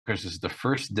because this is the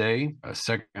first day,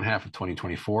 second half of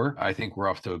 2024. I think we're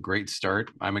off to a great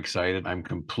start. I'm excited. I'm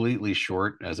completely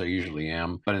short, as I usually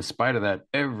am. But in spite of that,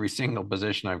 every single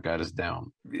position I've got is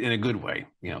down in a good way.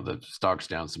 You know, the stock's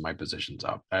down, so my position's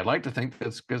up. I'd like to think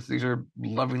that's because these are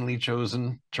lovingly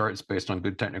chosen charts based on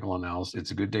good technical analysis.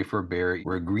 It's a good day for a bear.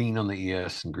 We're green on the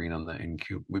ES and green on the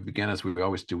NQ. We began as we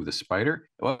always do with a spider.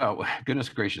 Well, goodness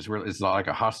gracious, it's like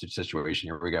a hostage situation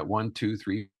here. We got 1, 2,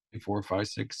 3, 4, 5,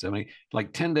 6, 7, 8,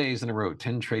 like 10 days in a row,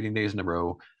 10 trading days in a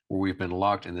row where we've been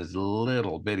locked in this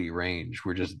little bitty range.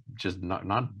 We're just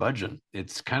not budging.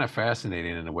 It's kind of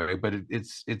fascinating in a way, but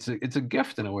it's a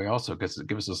gift in a way also, because it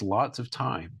gives us lots of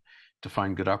time to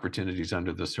find good opportunities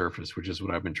under the surface, which is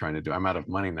what I've been trying to do. I'm out of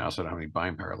money now, so I don't have any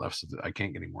buying power left, so I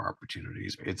can't get any more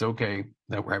opportunities. It's okay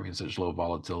that we're having such low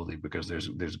volatility because there's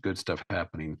good stuff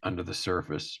happening under the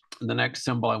surface. The next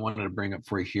symbol I wanted to bring up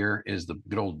for you here is the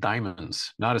good old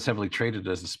diamonds. Not as heavily traded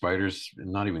as the spiders,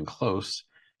 not even close.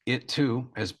 It too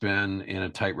has been in a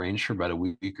tight range for about a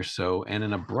week or so, and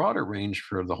in a broader range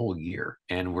for the whole year.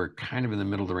 And we're kind of in the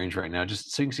middle of the range right now.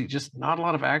 Just so you can see, just not a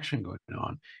lot of action going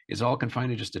on. It's all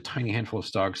confined to just a tiny handful of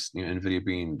stocks, you know, NVIDIA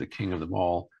being the king of them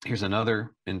all. Here's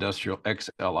another industrial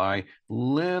XLI,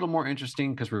 little more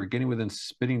interesting because we're getting within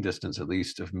spitting distance, at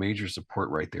least, of major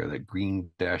support right there, that green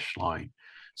dashed line.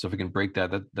 So if we can break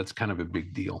that, that's kind of a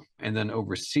big deal. And then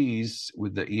overseas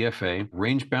with the EFA,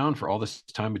 range bound for all this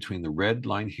time between the red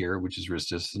line here, which is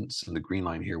resistance, and the green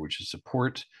line here, which is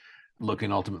support,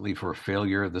 looking ultimately for a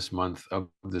failure this month of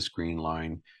this green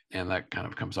line. And that kind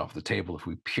of comes off the table if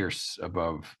we pierce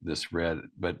above this red,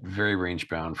 but very range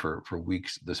bound for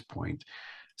weeks at this point.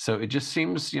 So it just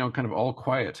seems, you know, kind of all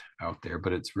quiet out there,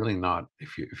 but it's really not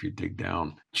if you dig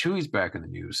down. CHWY's back in the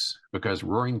news because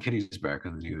Roaring Kitty's back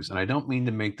in the news. And I don't mean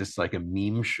to make this like a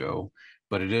meme show,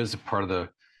 but it is a part of the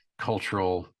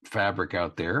cultural fabric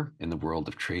out there in the world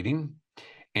of trading.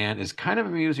 And it's kind of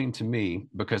amusing to me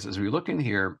because as we look in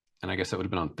here, and I guess that would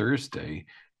have been on Thursday,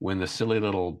 when the silly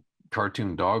little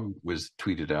cartoon dog was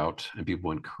tweeted out and people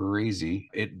went crazy,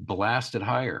 it blasted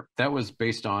higher. That was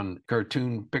based on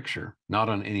cartoon picture, not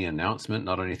on any announcement,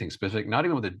 not on anything specific, not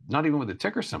even with a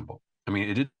ticker symbol. I mean,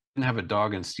 it didn't have a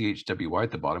dog and CHWY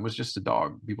at the bottom. It was just a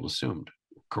dog. People assumed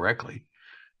correctly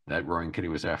that Roaring Kitty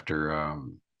was after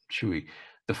CHWY.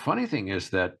 The funny thing is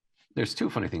that there's two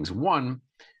funny things. One,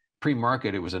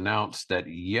 pre-market, it was announced that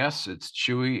yes, it's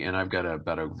CHWY, and I've got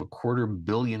about a $250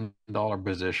 million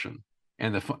position.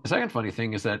 And the second funny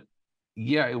thing is that,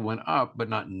 yeah, it went up, but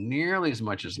not nearly as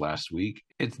much as last week.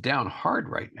 It's down hard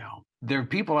right now. There are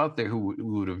people out there who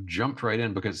would have jumped right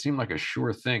in because it seemed like a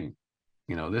sure thing.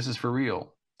 You know, this is for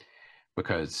real.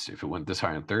 Because if it went this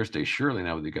high on Thursday, surely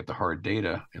now that you get the hard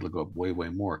data, it'll go up way, way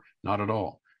more. Not at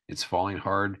all. It's falling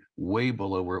hard, way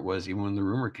below where it was even when the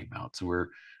rumor came out. So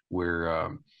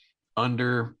we're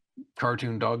under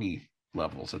cartoon doggy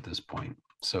levels at this point.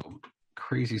 So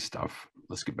crazy stuff.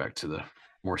 Let's get back to the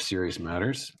more serious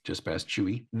matters, just past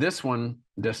CHWY. This one,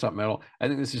 desktop metal, I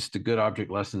think this is just a good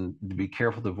object lesson to be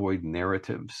careful to avoid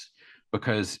narratives.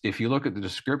 Because if you look at the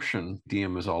description,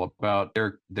 DM is all about,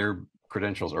 their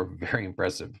credentials are very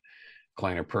impressive.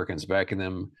 Kleiner Perkins backing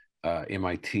them,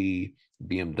 MIT,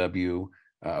 BMW,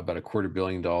 about $250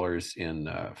 million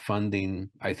in funding.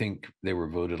 I think they were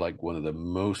voted like one of the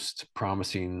most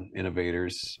promising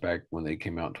innovators back when they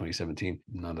came out in 2017.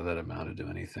 None of that amounted to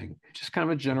anything. Just kind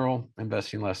of a general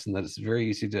investing lesson that it's very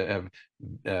easy to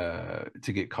have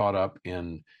to get caught up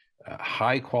in a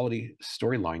high quality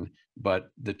storyline, but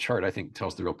the chart I think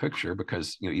tells the real picture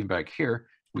because, you know, even back here,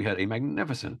 we had a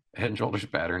magnificent head and shoulders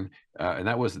pattern, and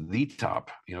that was the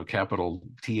top, you know, capital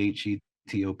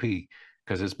THETOP,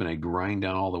 because it's been a grind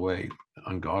down all the way,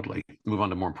 ungodly. Move on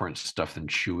to more important stuff than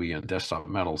CHWY and desktop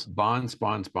metals. Bonds.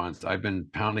 I've been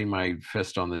pounding my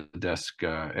fist on the desk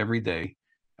every day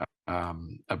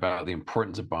about the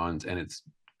importance of bonds, and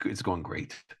it's going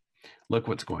great. Look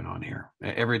what's going on here.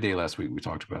 Every day last week we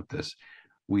talked about this.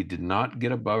 We did not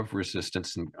get above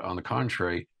resistance, and on the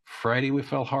contrary, Friday we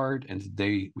fell hard, and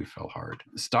today we fell hard.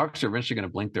 Stocks are eventually going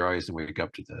to blink their eyes and wake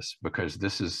up to this because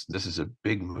this is a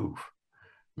big move.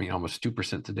 I mean, almost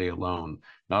 2% today alone.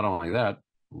 Not only that,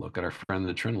 look at our friend,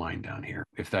 the trend line down here.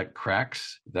 If that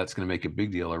cracks, that's going to make a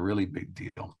big deal, a really big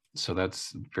deal. So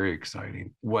that's very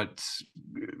exciting. What's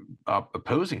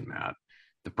opposing that,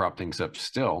 to prop things up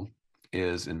still,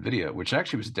 is NVIDIA, which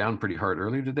actually was down pretty hard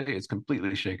earlier today. It's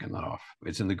completely shaken that off.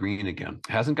 It's in the green again.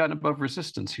 Hasn't gotten above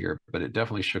resistance here, but it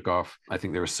definitely shook off. I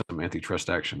think there was some antitrust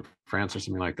action in France or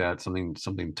something like that.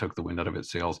 Something took the wind out of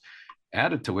its sails.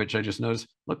 Added to which, I just noticed,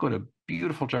 look what a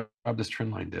beautiful job this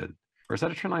trend line did. Or is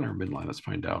that a trend line or a midline? Let's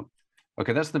find out.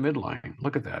 Okay, that's the midline.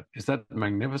 Look at that. Is that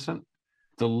magnificent?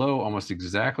 The low almost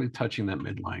exactly touching that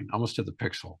midline, almost to the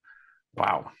pixel.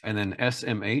 Wow. And then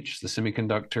SMH, the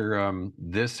semiconductor,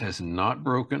 this has not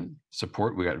broken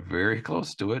support. We got very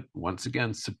close to it. Once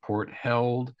again, support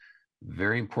held.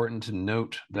 Very important to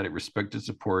note that it respected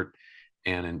support.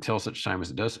 And until such time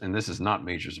as it does, and this is not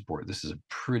major support, this is a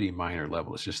pretty minor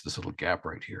level. It's just this little gap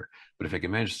right here. But if it can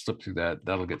manage to slip through that,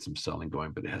 that'll get some selling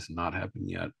going, but it has not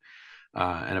happened yet.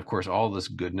 And of course, all this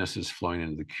goodness is flowing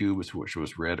into the cube, which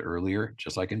was red earlier,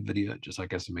 just like NVIDIA, just like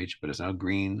SMH, but it's now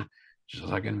green, just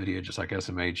like NVIDIA, just like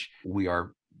SMH. We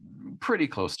are pretty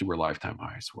close to where lifetime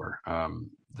highs were.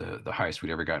 The highest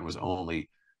we'd ever gotten was only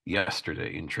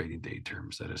yesterday in trading day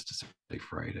terms, that is to say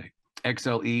Friday.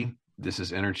 XLE, this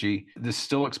is energy. This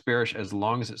still looks bearish as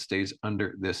long as it stays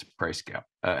under this price gap.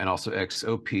 And also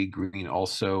XOP, green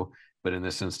also, but in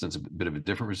this instance, a bit of a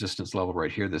different resistance level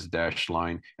right here, this dashed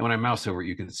line. And when I mouse over it,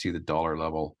 you can see the dollar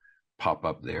level pop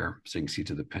up there. So you can see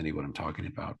to the penny what I'm talking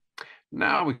about.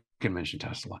 Now we can mention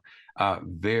Tesla.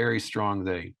 Very strong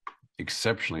day,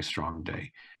 exceptionally strong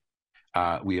day.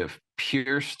 We have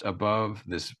pierced above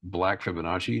this black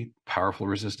Fibonacci, powerful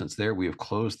resistance there. We have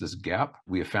closed this gap.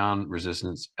 We have found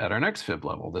resistance at our next fib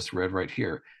level, this red right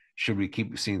here. Should we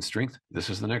keep seeing strength?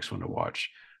 This is the next one to watch.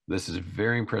 This is a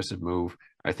very impressive move.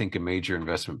 I think a major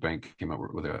investment bank came up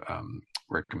with a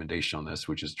recommendation on this,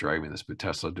 which is driving this, but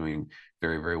Tesla doing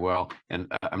very, very well.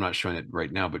 And I'm not showing it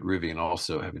right now, but Rivian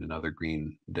also having another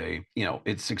green day. You know,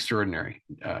 it's extraordinary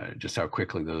just how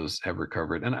quickly those have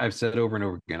recovered. And I've said over and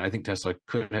over again, I think Tesla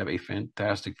could have a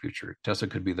fantastic future. Tesla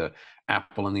could be the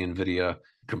Apple and the NVIDIA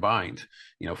combined,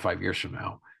 you know, 5 years from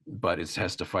now, but it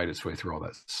has to fight its way through all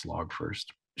that slog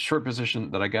first. Short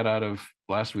position that I got out of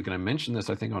last week, and I mentioned this,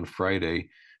 I think, on Friday,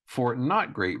 for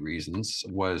not great reasons,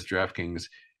 was DraftKings.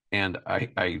 And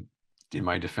I, in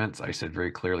my defense, I said very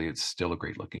clearly, it's still a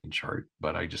great looking chart,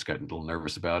 but I just got a little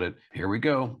nervous about it. Here we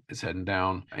go. It's heading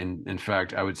down. And in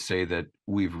fact, I would say that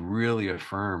we've really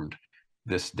affirmed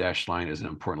this dashed line as an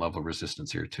important level of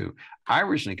resistance here too. I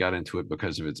originally got into it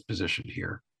because of its position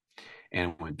here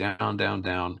and went down, down,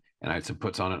 down. And I had some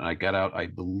puts on it, and I got out, I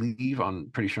believe,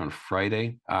 pretty sure on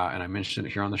Friday. And I mentioned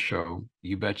it here on the show.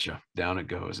 You betcha, down it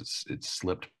goes. It's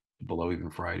slipped below even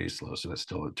Friday's low, so that's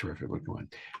still a terrific looking one.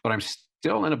 But I'm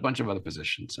still in a bunch of other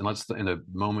positions, and in the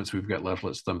moments we've got left,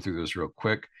 let's thumb through those real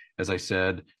quick. As I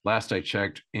said, last I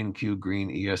checked, NQ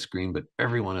green, ES green, but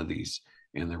every one of these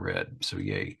in the red. So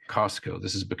yay. Costco,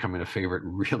 this is becoming a favorite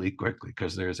really quickly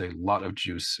because there's a lot of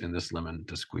juice in this lemon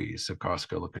to squeeze. So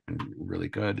Costco looking really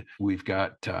good. We've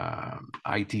got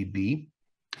ITB,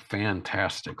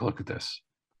 fantastic. Look at this.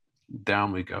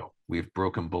 Down we go. We've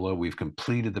broken below. We've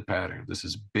completed the pattern. This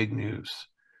is big news.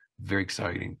 Very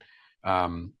exciting.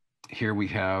 Here we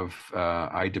have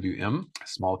IWM,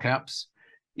 small caps.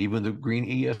 Even the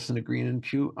green ES and the green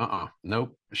NQ,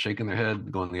 nope, shaking their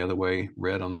head, going the other way,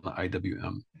 red on the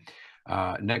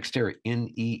IWM. Next here,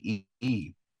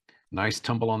 NEE, nice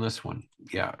tumble on this one.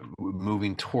 Yeah,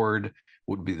 moving toward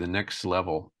would be the next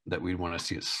level that we'd want to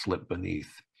see it slip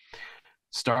beneath.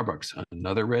 Starbucks,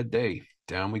 another red day.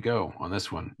 Down we go on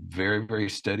this one. Very, very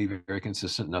steady, very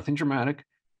consistent, nothing dramatic,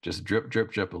 just drip,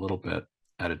 drip, drip a little bit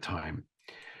at a time.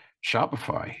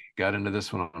 Shopify, got into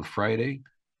this one on Friday.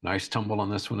 Nice tumble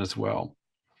on this one as well.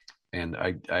 And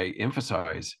I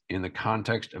emphasize in the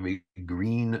context of a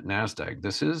green NASDAQ.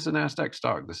 This is a NASDAQ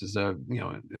stock. This is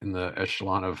in the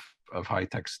echelon of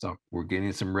high-tech stuff. We're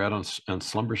getting some red on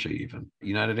Schlumberger even.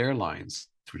 United Airlines,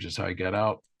 which is how I got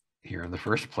out here in the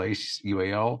first place.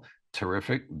 UAL,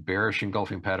 terrific. Bearish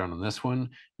engulfing pattern on this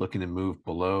one. Looking to move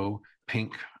below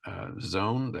pink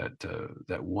zone,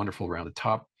 that wonderful around the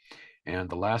top. And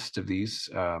the last of these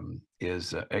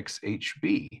is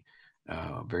XHB,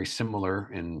 very similar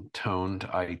in tone to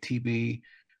ITB.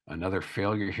 Another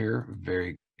failure here,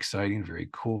 very exciting, very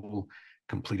cool,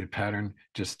 completed pattern.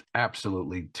 Just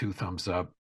absolutely 2 thumbs up.